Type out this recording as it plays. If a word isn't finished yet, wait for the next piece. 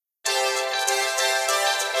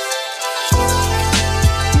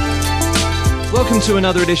Welcome to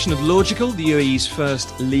another edition of Logical, the UAE's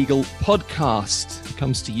first legal podcast. It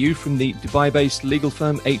comes to you from the Dubai-based legal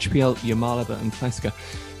firm HPL Yamalaba and Plesca.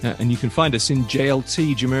 And you can find us in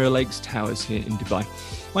JLT, Jumeirah Lakes Towers here in Dubai.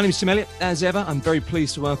 My name is Tim Elliott. As ever, I'm very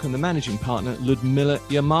pleased to welcome the managing partner, Ludmila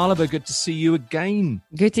Yamalaba. Good to see you again.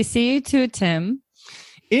 Good to see you too, Tim.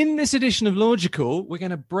 In this edition of Logical, we're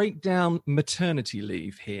going to break down maternity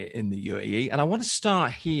leave here in the UAE. And I want to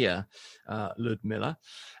start here, Ludmila,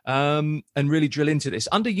 and really drill into this.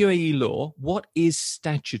 Under UAE law, what is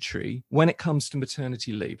statutory when it comes to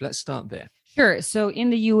maternity leave? Let's start there. Sure. So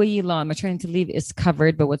in the UAE law, maternity leave is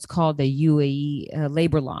covered by what's called the UAE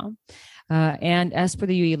labor law. And as per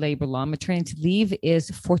the UAE labor law, maternity leave is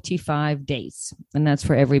 45 days, and that's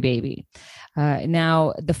for every baby.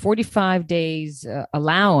 Now, the 45 days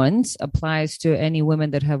allowance applies to any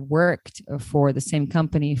women that have worked for the same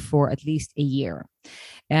company for at least a year.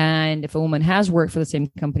 And if a woman has worked for the same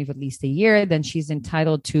company for at least a year, then she's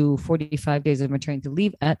entitled to 45 days of maternity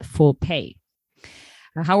leave at full pay.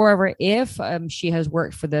 However, if she has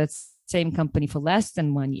worked for the same company for less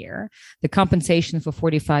than 1 year, the compensation for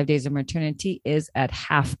 45 days of maternity is at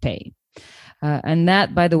half pay. And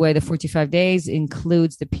that, by the way, the 45 days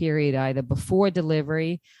includes the period either before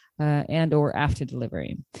delivery and or after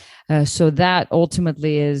delivery. So that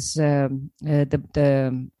ultimately is the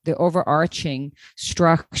overarching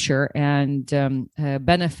structure and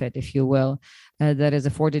benefit, if you will, that is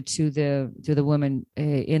afforded to the women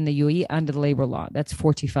in the UAE under the labor law. That's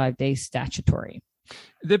 45 days statutory.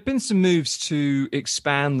 There have been some moves to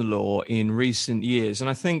expand the law in recent years, and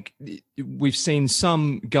I think we've seen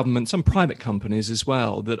some government, some private companies as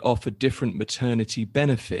well, that offer different maternity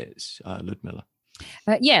benefits, Ludmila.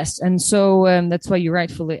 Yes, and so that's why you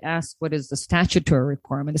rightfully asked, what is the statutory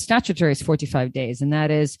requirement? The statutory is 45 days, and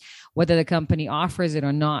that is whether the company offers it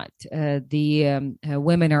or not. The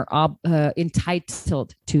women are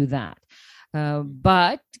entitled to that.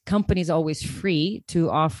 But companies are always free to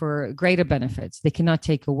offer greater benefits. They cannot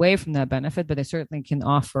take away from that benefit, but they certainly can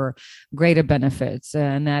offer greater benefits.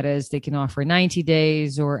 And that is, they can offer 90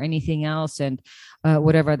 days or anything else, and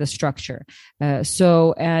whatever the structure. A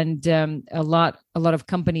lot of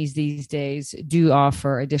companies these days do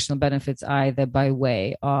offer additional benefits, either by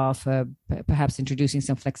way of perhaps introducing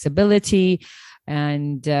some flexibility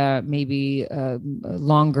and maybe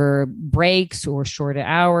longer breaks or shorter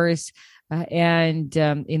hours. And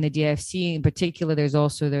in the DFC in particular, there's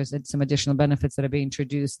some additional benefits that are being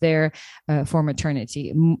introduced there for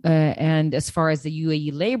maternity. And as far as the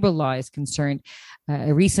UAE labor law is concerned,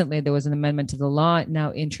 recently there was an amendment to the law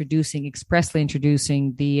now expressly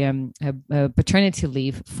introducing the paternity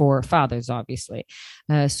leave for fathers, obviously.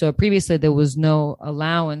 So previously there was no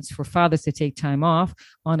allowance for fathers to take time off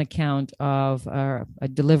on account of a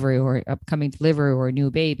delivery or upcoming delivery or a new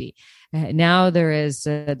baby. Now there is,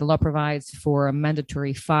 the law provides for a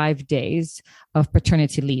mandatory 5 days of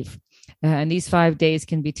paternity leave. And these 5 days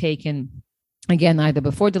can be taken, again, either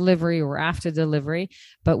before delivery or after delivery,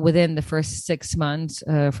 but within the first 6 months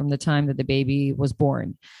from the time that the baby was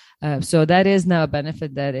born. So that is now a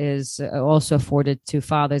benefit that is also afforded to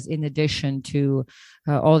fathers, in addition to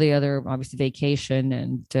all the other, obviously, vacation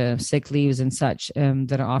and sick leaves and such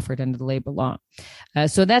that are offered under the labor law.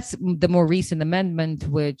 So that's the more recent amendment,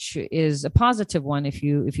 which is a positive one if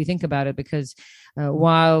you think about it, because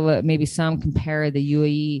while maybe some compare the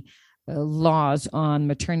UAE laws on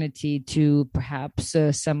maternity to perhaps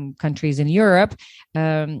some countries in Europe,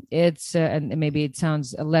 it's and maybe it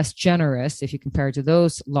sounds less generous if you compare it to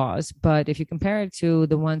those laws, but if you compare it to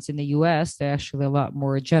the ones in the US, they're actually a lot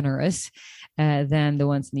more generous than the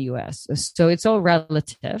ones in the US. So it's all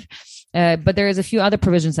relative, but there is a few other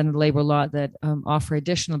provisions under the labor law that offer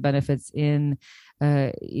additional benefits in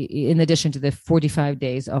addition to the 45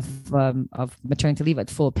 days of maternity leave at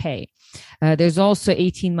full pay. There's also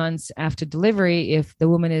 18 months after delivery if the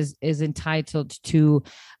woman is entitled to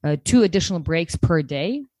 2 additional breaks per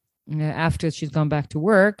day after she's gone back to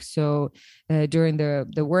work. So during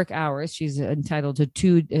the work hours, she's entitled to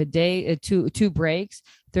 2 breaks,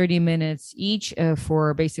 30 minutes each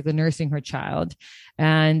for basically nursing her child.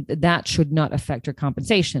 And that should not affect her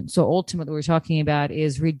compensation. So ultimately, what we're talking about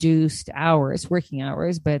is reduced hours, working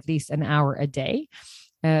hours, but at least an hour a day.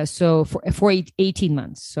 So for 18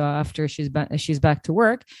 months. So after she's back to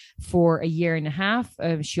work for a year and a half,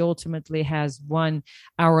 she ultimately has 1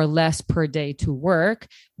 hour less per day to work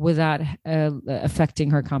without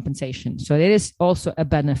affecting her compensation. So it is also a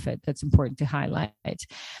benefit that's important to highlight.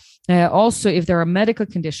 Also, if there are medical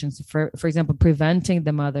conditions, for example, preventing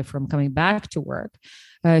the mother from coming back to work,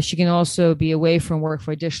 She can also be away from work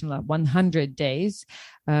for additional 100 days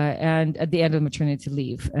and at the end of maternity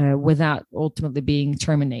leave without ultimately being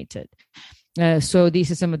terminated. So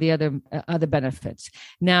these are some of the other benefits.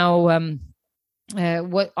 Now,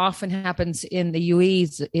 what often happens in the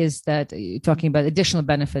UAE is that talking about additional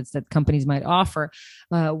benefits that companies might offer,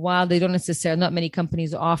 while they don't necessarily, not many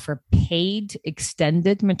companies offer paid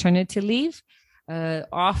extended maternity leave.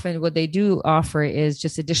 Often what they do offer is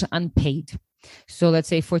just additional unpaid. So let's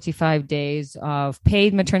say 45 days of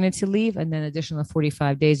paid maternity leave and then additional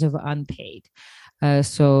 45 days of unpaid.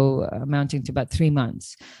 So amounting to about 3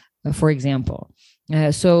 months, for example.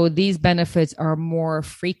 So these benefits are more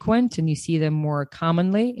frequent and you see them more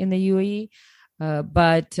commonly in the UAE.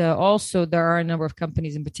 But also there are a number of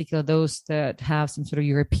companies, in particular those that have some sort of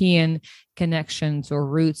European connections or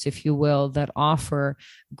roots, if you will, that offer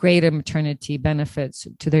greater maternity benefits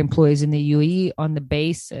to their employees in the UAE on the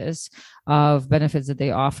basis of benefits that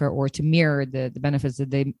they offer or to mirror the benefits that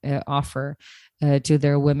they offer to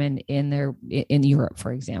their women in Europe,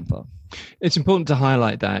 for example. It's important to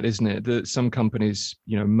highlight that, isn't it? That some companies,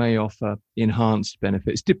 may offer enhanced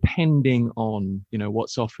benefits depending on,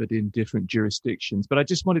 what's offered in different jurisdictions. But I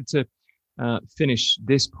just wanted to finish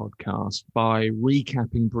this podcast by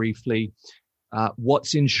recapping briefly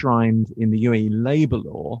what's enshrined in the UAE labour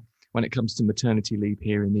law when it comes to maternity leave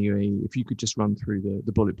here in the UAE. If you could just run through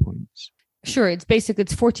the bullet points. Sure. It's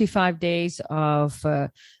 45 days of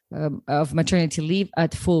maternity leave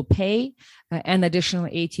at full pay, and additional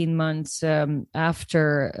 18 months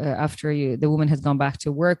after the woman has gone back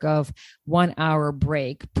to work of 1 hour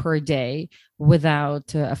break per day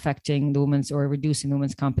without affecting the woman's or reducing the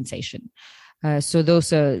woman's compensation. So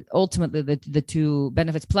those are ultimately the two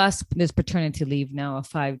benefits, plus this paternity leave now of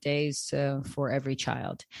 5 days for every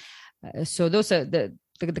child. So those are the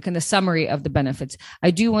kind of summary of the benefits.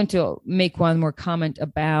 I do want to make one more comment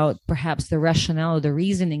about perhaps the rationale, the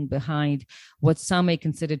reasoning behind what some may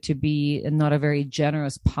consider to be not a very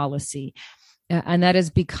generous policy. And that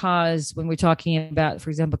is because when we're talking about,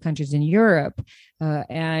 for example, countries in Europe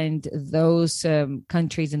and those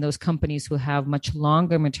countries and those companies who have much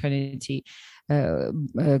longer maternity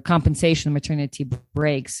compensation, maternity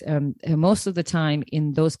breaks, most of the time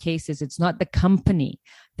in those cases, it's not the company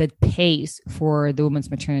that pays for the woman's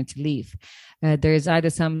maternity leave. There is either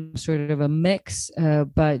some sort of a mix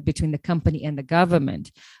but between the company and the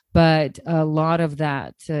government, but a lot of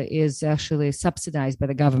that is actually subsidized by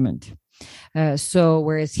the government. So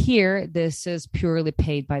whereas here, this is purely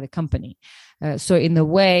paid by the company. So in the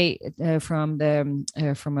way, from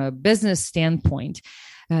a business standpoint,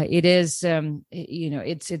 it is,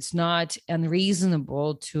 it's not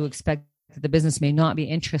unreasonable to expect that the business may not be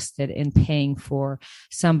interested in paying for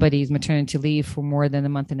somebody's maternity leave for more than a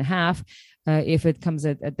month and a half if it comes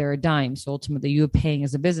at their dime. So ultimately, you're paying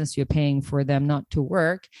as a business, you're paying for them not to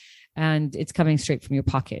work, and it's coming straight from your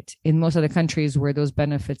pocket. In most other countries where those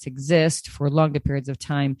benefits exist for longer periods of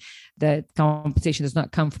time, that compensation does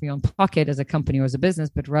not come from your own pocket as a company or as a business,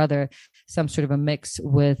 but rather some sort of a mix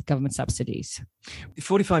with government subsidies.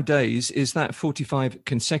 45 days, is that 45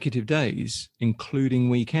 consecutive days, including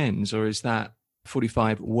weekends, or is that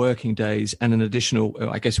 45 working days and an additional,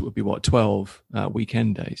 I guess it would be 12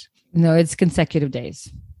 weekend days? No, it's consecutive days.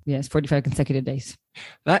 Yes, 45 consecutive days.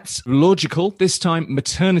 That's logical. This time,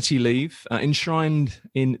 maternity leave enshrined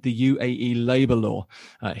in the UAE labour law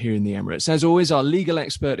here in the Emirates. As always, our legal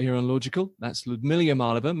expert here on Logical, that's Ludmila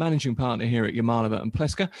Yamalova, managing partner here at Yamalova and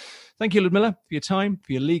Pleska. Thank you, Ludmila, for your time,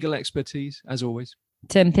 for your legal expertise, as always.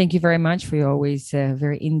 Tim, thank you very much for your always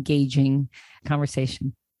very engaging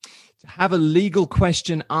conversation. To have a legal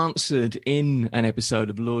question answered in an episode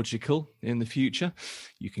of Logical in the future,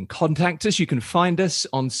 you can contact us. You can find us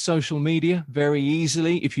on social media very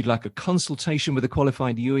easily. If you'd like a consultation with a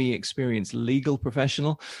qualified UAE experienced legal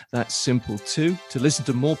professional, that's simple too. To listen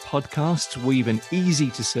to more podcasts, we've an easy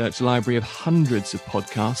to search library of hundreds of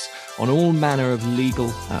podcasts on all manner of legal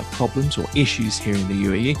problems or issues here in the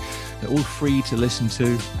UAE. They're all free to listen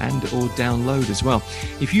to and or download as well.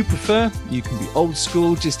 If you prefer, you can be old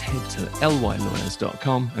school. Just head to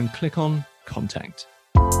lylawyers.com and click on Contact.